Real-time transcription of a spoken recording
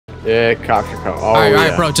Yeah, cops are coming. Oh, all yeah.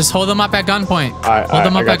 right, bro. Just hold them up at gunpoint. Hold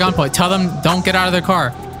them up at gunpoint. Tell them don't get out of their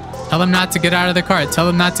car. Tell them not to get out of the car. Tell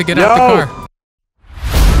them not to get out of the car.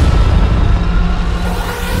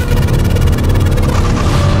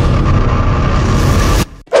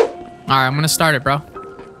 All right, I'm gonna start it, bro.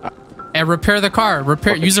 And repair the car.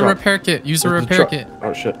 Use a repair kit. Use a repair kit.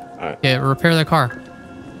 Oh shit! All right. Yeah, repair the car.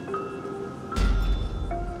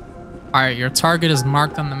 All right, your target is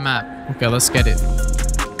marked on the map. Okay, let's get it.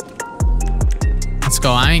 Let's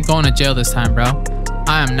go. I ain't going to jail this time, bro.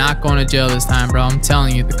 I am not going to jail this time, bro. I'm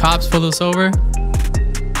telling you, the cops pull us over.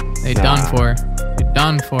 They done for. You're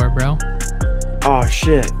done for, bro. Oh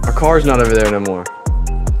shit! Our car's not over there no more.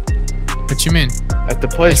 What you mean? At the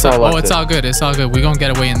place where I left it. It's all good. It's all good. We gonna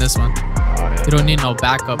get away in this one. Oh, yeah. You don't need no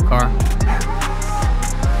backup car.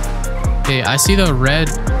 Okay, I see the red.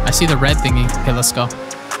 I see the red thingy. Okay, let's go.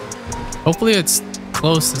 Hopefully it's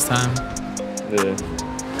close this time. Yeah.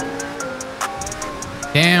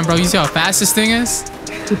 Damn, bro. You see how fast this thing is?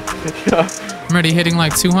 Yeah. I'm already hitting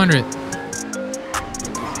like 200.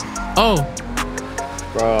 Oh.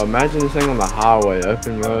 Bro, imagine this thing on the highway,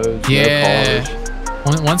 open roads, yeah. no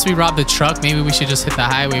cars. Once we rob the truck, maybe we should just hit the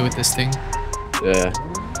highway with this thing. Yeah.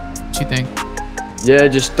 What you think? Yeah,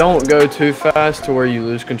 just don't go too fast to where you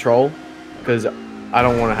lose control, because I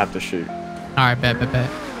don't want to have to shoot. All right, bet.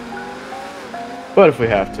 But if we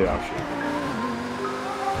have to, I'll shoot.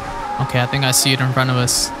 Okay, I think I see it in front of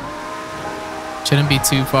us. Shouldn't be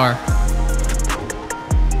too far.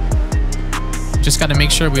 Just got to make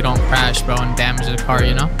sure we don't crash, bro, and damage the car,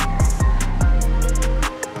 you know?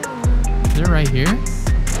 Is it right here?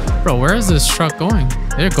 Bro, where is this truck going?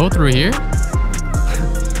 Did it go through here?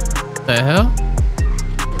 The hell?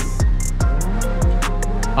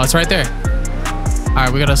 Oh, it's right there. All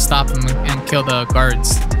right, we got to stop him and kill the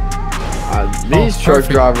guards. These truck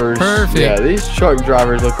drivers, yeah, these truck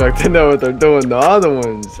drivers look like they know what they're doing. The other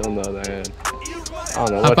ones, on the other hand, I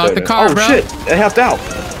don't know what about the car, bro? Oh shit, they hopped out.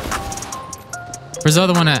 Where's the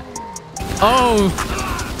other one at? Oh.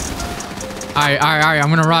 All right, I'm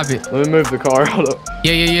gonna rob it. Let me move the car. Hold up.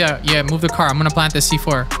 Yeah, move the car. I'm gonna plant the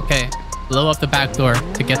C4. Okay, blow up the back door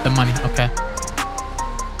to get the money. Okay.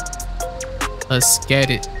 Let's get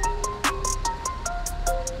it.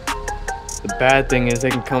 The bad thing is they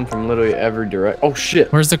can come from literally every direction. Oh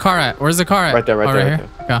shit. Where's the car at? Right there, right here.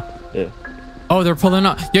 there. Okay. Yeah. Oh, they're pulling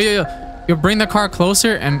up. Yeah. You bring the car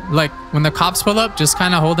closer and like when the cops pull up, just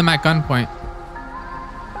kind of hold them at gunpoint.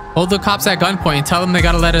 Hold the cops at gunpoint and tell them they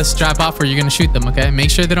gotta let us drive off or you're gonna shoot them, okay? Make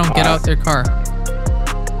sure they don't get out their car.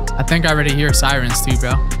 I think I already hear sirens too,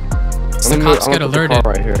 bro. The cops get alerted.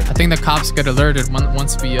 Right here. I think the cops get alerted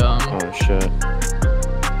once we Oh shit.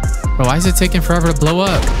 Bro, why is it taking forever to blow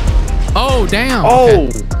up? Oh damn. Oh.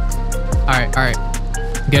 Okay. All right.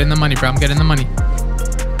 I'm getting the money, bro. I'm getting the money.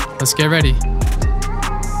 Let's get ready.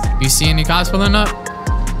 You see any cops pulling up?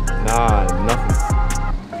 Nah, nothing.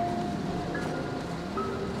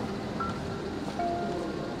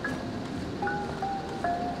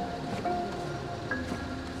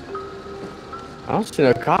 I don't see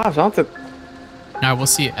no cops. I don't think. All right, we'll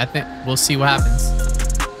see. I think we'll see what happens.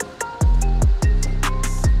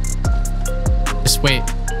 Just wait.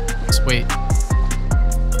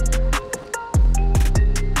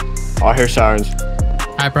 Oh, I hear sirens.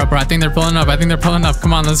 All right, bro. I think they're pulling up.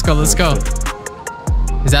 Come on, let's go. Is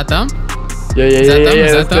that them? Yeah. Is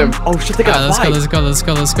that them? Oh shit, they got a bike. Let's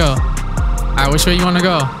go. All right, which way you want to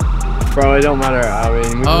go? Bro, it don't matter. I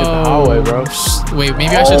mean, we can hit the highway, bro. Wait,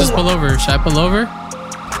 maybe I should just pull over. Should I pull over?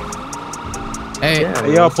 Hey.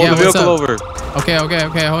 Yeah, pull the vehicle over. Okay.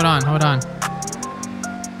 Hold on.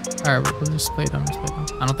 All right, we'll just play them.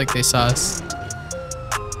 I don't think they saw us.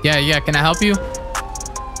 Yeah. Can I help you?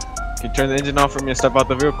 Can you turn the engine off for me and step out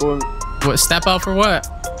the vehicle? What? Step out for what?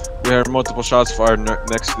 We heard multiple shots fired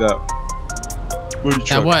next to that booty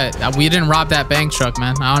truck. That what? We didn't rob that bank truck,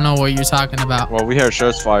 man. I don't know what you're talking about. Well, we heard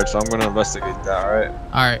shots fired, so I'm gonna investigate that. All right.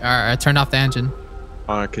 All right. I turned off the engine.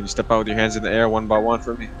 Can you step out with your hands in the air one by one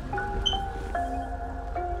for me?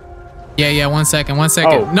 Yeah. 1 second.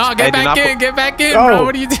 Oh. No, get back in, Oh. bro.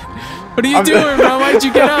 What are you doing? What are you doing, bro? Why'd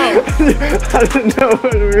you get out? I didn't know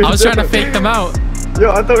what we were doing. I was trying to fake them out. Yo,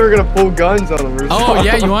 I thought we were gonna pull guns on them or something. Oh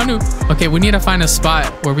yeah, you want to? Okay, we need to find a spot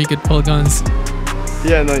where we could pull guns.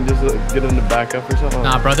 Yeah, no, just get them to back up or something.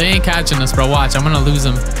 Nah, bro, they ain't catching us, bro. Watch, I'm gonna lose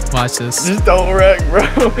them. Watch this. Just don't wreck, bro.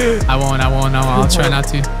 I won't. No, I'll try not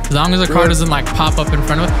to. As long as the car doesn't like pop up in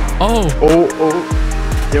front of us. Oh.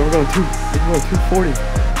 Yeah, we're going 240.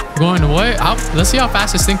 Going to what? Let's see how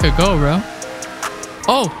fast this thing could go, bro.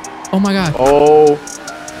 Oh my god. Oh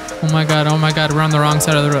my god. We're on the wrong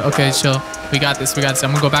side of the road. Okay, chill. We got this.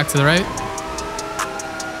 I'm gonna go back to the right.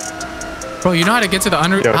 Bro, you know how to get to the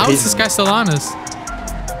under... Yo, how is this guy still on us?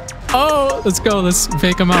 Oh, let's go. Let's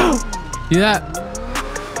fake him out. See that?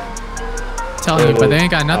 Telling you, but they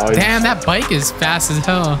ain't got nothing. Oh, damn, that bike is fast as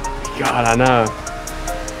hell. God, I know.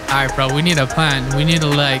 All right, bro, we need a plan. We need to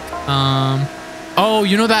like, oh,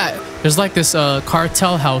 you know that there's like this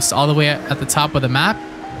cartel house all the way at the top of the map.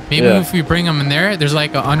 Maybe if we bring them in there, there's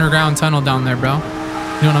like an underground tunnel down there, bro. You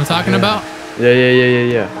know what I'm talking about?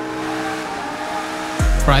 Yeah.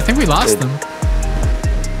 Bro, I think we lost them.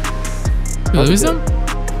 Did we lose them?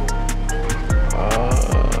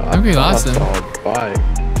 I think we lost them.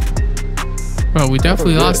 Bro, we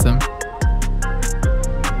definitely lost them.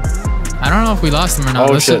 I don't know if we lost them or not.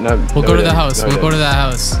 Oh, shit, no, we'll go to the house. We'll go to that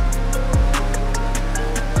house.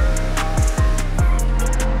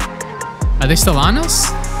 Are they still on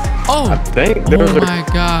us? Oh! I think oh my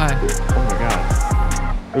god. Oh my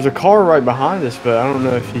god. There's a car right behind us, but I don't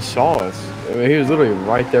know if he saw us. I mean, he was literally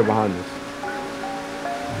right there behind us.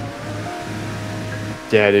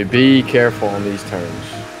 Yeah, dude, be careful on these turns.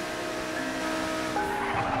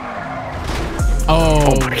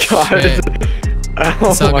 Oh my god. Shit.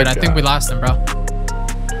 Oh it's all good. God. I think we lost them, bro.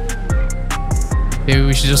 Maybe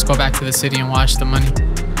we should just go back to the city and wash the money.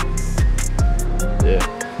 Yeah.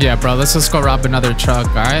 Yeah, bro. Let's just go rob another truck.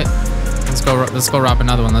 All right. Let's go rob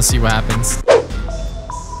another one. Let's see what happens.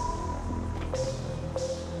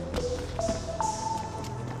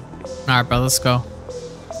 All right, bro. Let's go.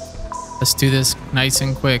 Let's do this nice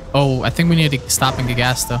and quick. Oh, I think we need to stop and get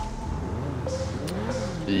gas though.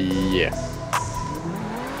 Yeah.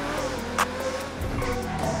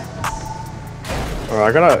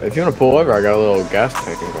 Alright, if you want to pull over, I got a little gas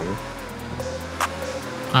tank in front of me.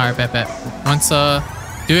 Alright, bet. Once,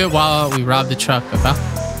 do it while we rob the truck, okay?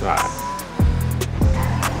 Alright.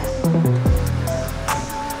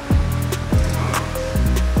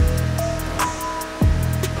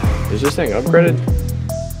 Is this thing upgraded?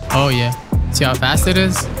 Oh, yeah. See how fast it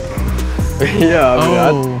is? Yeah, I mean,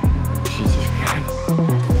 oh. Jesus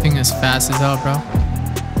Christ. Thing is fast as hell, bro.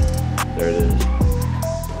 There it is.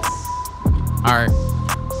 Alright.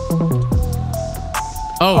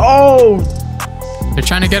 Oh! Oh! They're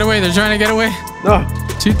trying to get away. They're trying to get away. No!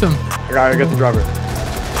 Shoot them. I got the driver.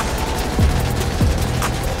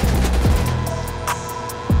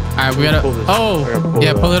 Alright, we gotta... Oh!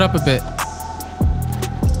 Yeah, pull it up a bit.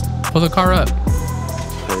 Pull the car up.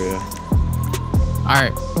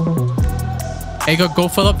 Alright. Hey, go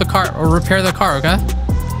fill up the car or repair the car, okay?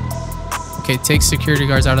 Okay, take security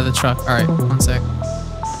guards out of the truck. Alright, one sec.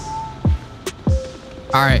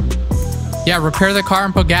 Alright. Yeah, repair the car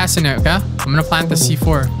and put gas in it, okay? I'm gonna plant the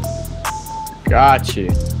C4. Got you.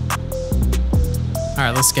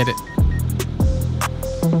 Alright, let's get it.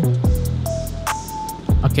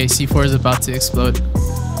 Okay, C4 is about to explode.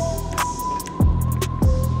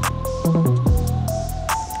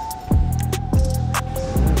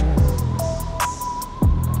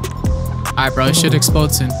 Alright, bro, it should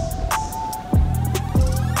explode soon.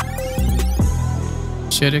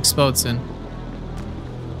 Should explode soon.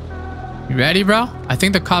 You ready, bro? I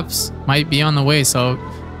think the cops might be on the way, so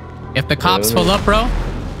if the cops pull up, bro.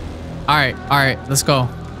 Alright, let's go.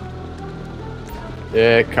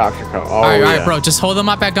 Yeah, cops are coming. Oh, alright, bro, just hold them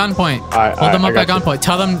up at gunpoint. Hold them up at gunpoint.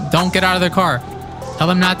 Tell them don't get out of their car. Tell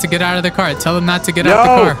them not to get out of their car. Tell them not to get out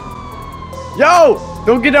of the car. Yo!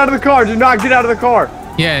 Don't get out of the car. Do not get out of the car.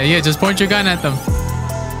 Yeah, just point your gun at them.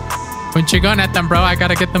 Point your gun at them, bro. I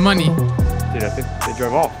gotta get the money. Dude, I think they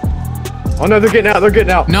drove off. Oh no, they're getting out. They're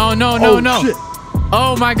getting out. No. Shit.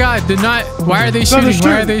 Oh my god, why are they shooting?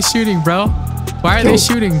 Why are they shooting, bro? Why are they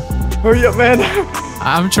shooting? Hurry up, man.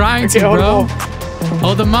 I'm trying to, bro.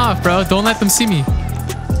 Hold them off, bro. Don't let them see me.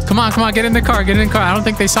 Come on, get in the car. I don't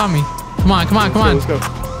think they saw me. Come on. Let's go.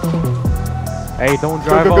 Hey, don't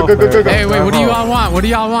drive go, off. Go. Hey, wait, what do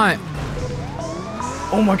y'all want?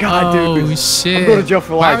 Oh my god, dude. Oh shit. I'm going to jail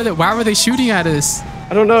for life. Why were they shooting at us?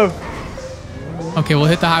 I don't know. Okay, we'll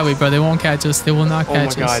hit the highway, bro. They won't catch us. They will not catch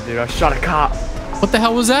us. Oh my god, dude. I shot a cop. What the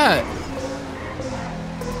hell was that?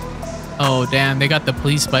 Oh, damn. They got the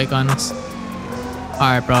police bike on us.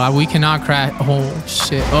 Alright, bro. We cannot crash. Oh,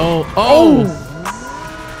 shit. Oh.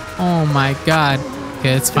 Oh my god.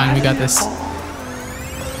 Okay, it's fine. We got this.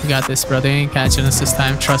 We got this, bro. They ain't catching us this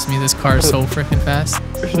time. Trust me, this car is so freaking fast.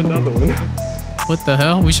 There's another one. What the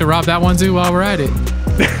hell? We should rob that one too while we're at it.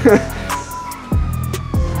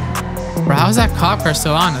 Bro, how's that cop car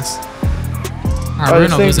still on us? Alright, we're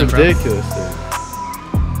gonna lose him, bro. Ridiculous, dude.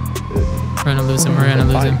 We're gonna lose him.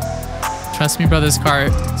 Trust me, bro. This car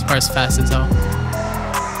is fast as hell.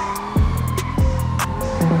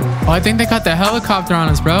 Oh, I think they got the helicopter on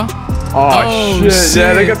us, bro. Oh, shit.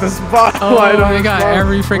 Yeah, they got the spotlight on. Oh, they got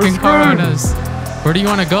every freaking car on us. Where do you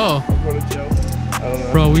want to go? I'm gonna chill. I don't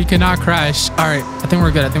know. Bro, we cannot crash. All right, I think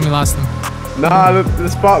we're good. I think we lost them. Nah, the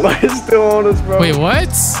spotlight is still on us, bro. Wait, what?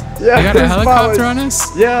 Yeah, they got a helicopter on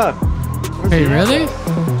us? Yeah. Wait, really?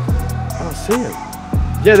 I don't see him.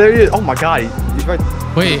 Yeah, there he is. Oh my god, he's right.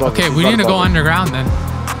 Wait, okay, we need to go underground then.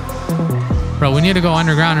 Bro, we need to go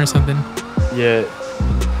underground or something. Yeah.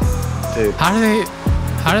 Dude. How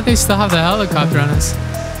do they still have the helicopter on us?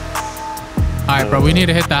 Alright, bro, we need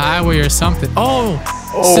to hit the highway or something. Oh,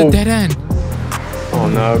 it's a dead end. Oh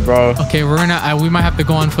no, bro. Okay, we're gonna we might have to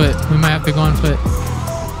go on foot. We might have to go on foot.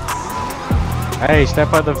 Hey,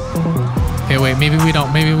 step out the... Okay, wait, maybe we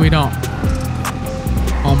don't. Maybe we don't.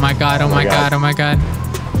 Oh my god, oh my god, oh my god.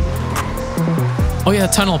 Oh yeah,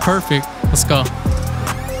 tunnel, perfect. Let's go.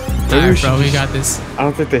 Alright, bro, we got this. I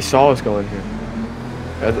don't think they saw us going here.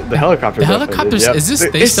 The helicopter. The helicopters, yep. is this,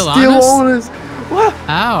 they it's still still on us? What?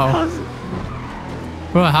 Ow.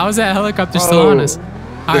 Bro, how is that helicopter still on us?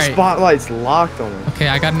 The spotlight's locked on us. Okay,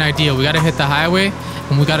 I got an idea. We gotta hit the highway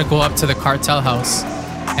and we gotta go up to the cartel house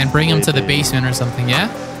and bring him to the basement or something, yeah?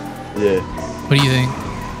 Yeah. What do you think?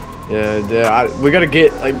 Yeah, we gotta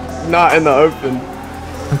get, like, not in the open.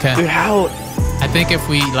 Okay. Dude, how? I think if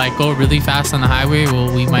we, like, go really fast on the highway,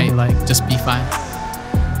 we might, like, just be fine.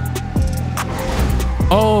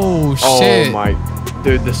 Oh, shit. Oh, my.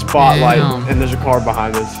 Dude, the spotlight. Damn. And there's a car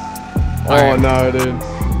behind us. Oh, right. no, dude.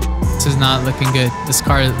 This is not looking good. This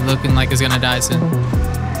car is looking like it's gonna die soon.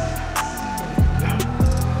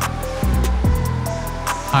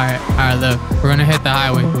 Alright, look. We're gonna hit the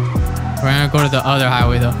highway. We're gonna go to the other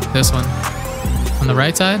highway, though. This one. On the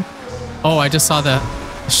right side? Oh, I just saw the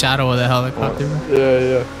shadow of the helicopter.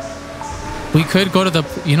 Yeah. We could go to the,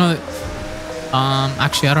 you know,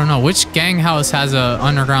 actually, I don't know. Which gang house has a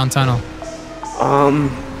underground tunnel? Oh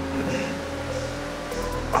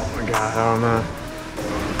my god, I don't know.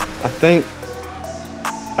 I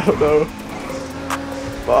don't know.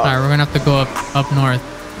 Alright, we're gonna have to go up north.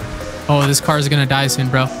 Oh, this car is gonna die soon,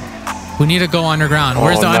 bro. We need to go underground.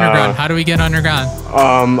 Where's the underground? How do we get underground?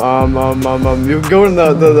 You can go in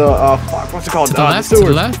the fuck, what's it called? To the left? To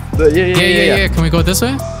the left? Yeah. Can we go this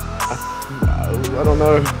way? I don't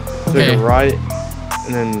know. Okay. Take a right,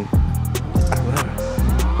 and then I don't know.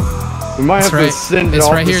 We might have to send it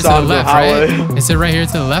off right the here side to the left, of the highway. right? Is it right here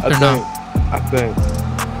to the left or no? I think.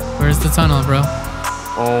 Where's the tunnel, bro?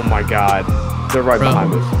 Oh my god. They're right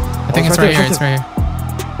behind us. I think it's right here. It's right here.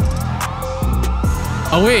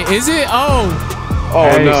 Oh wait, is it? Oh. Oh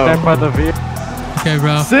hey, no. Step by the vehicle. Okay,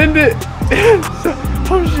 bro. Send it.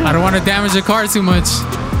 Oh shit. I don't want to damage the car too much.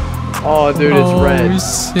 Oh dude, it's red. Oh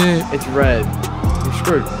shit. It's red. We're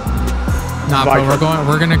screwed. Nah, bro,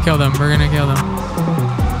 we're gonna kill them. We're gonna kill them.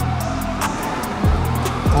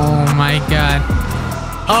 Oh my god.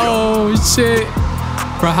 Oh shit.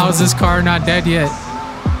 Bro, how's this car not dead yet?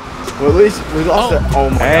 Well, at least we lost it. Oh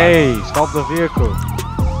my god. Hey, stop the vehicle.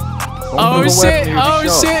 Oh shit. Oh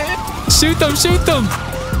shit. Shoot them. Shoot them.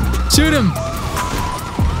 Shoot him.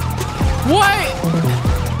 What?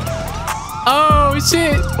 Oh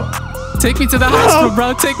shit. Take me to the hospital,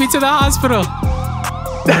 bro. Take me to the hospital.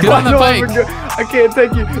 Get on the bike. I can't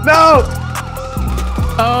take you. No.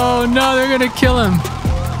 Oh no, they're gonna kill him.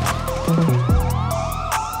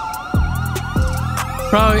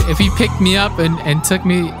 Bro, if he picked me up and took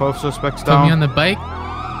me, both suspects put me on the bike.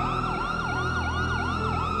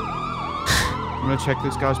 I'm gonna check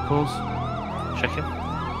this guy's pulse. Check him.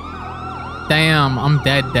 Damn, I'm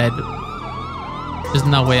dead. There's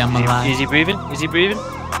no way I'm alive. Is he breathing? Is he breathing?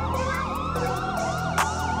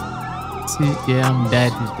 See, yeah, I'm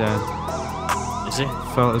dead. He's dead. Is he?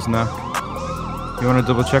 Felt his neck. You wanna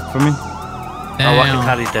double check for me? Damn. Oh, I can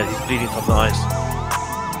tell he's dead. He's bleeding from the eyes.